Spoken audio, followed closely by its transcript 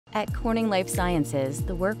At Corning Life Sciences,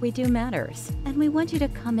 the work we do matters, and we want you to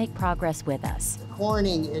come make progress with us.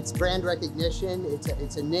 Corning, it's brand recognition.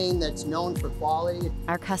 It's a name that's known for quality.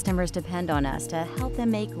 Our customers depend on us to help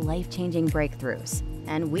them make life-changing breakthroughs,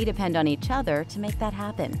 and we depend on each other to make that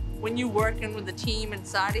happen. When you work in with the team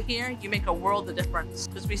inside of here, you make a world of difference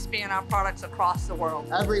because we span our products across the world.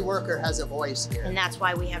 Every worker has a voice here. And that's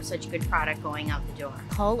why we have such good product going out the door.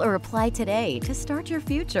 Call or apply today to start your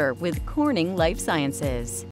future with Corning Life Sciences.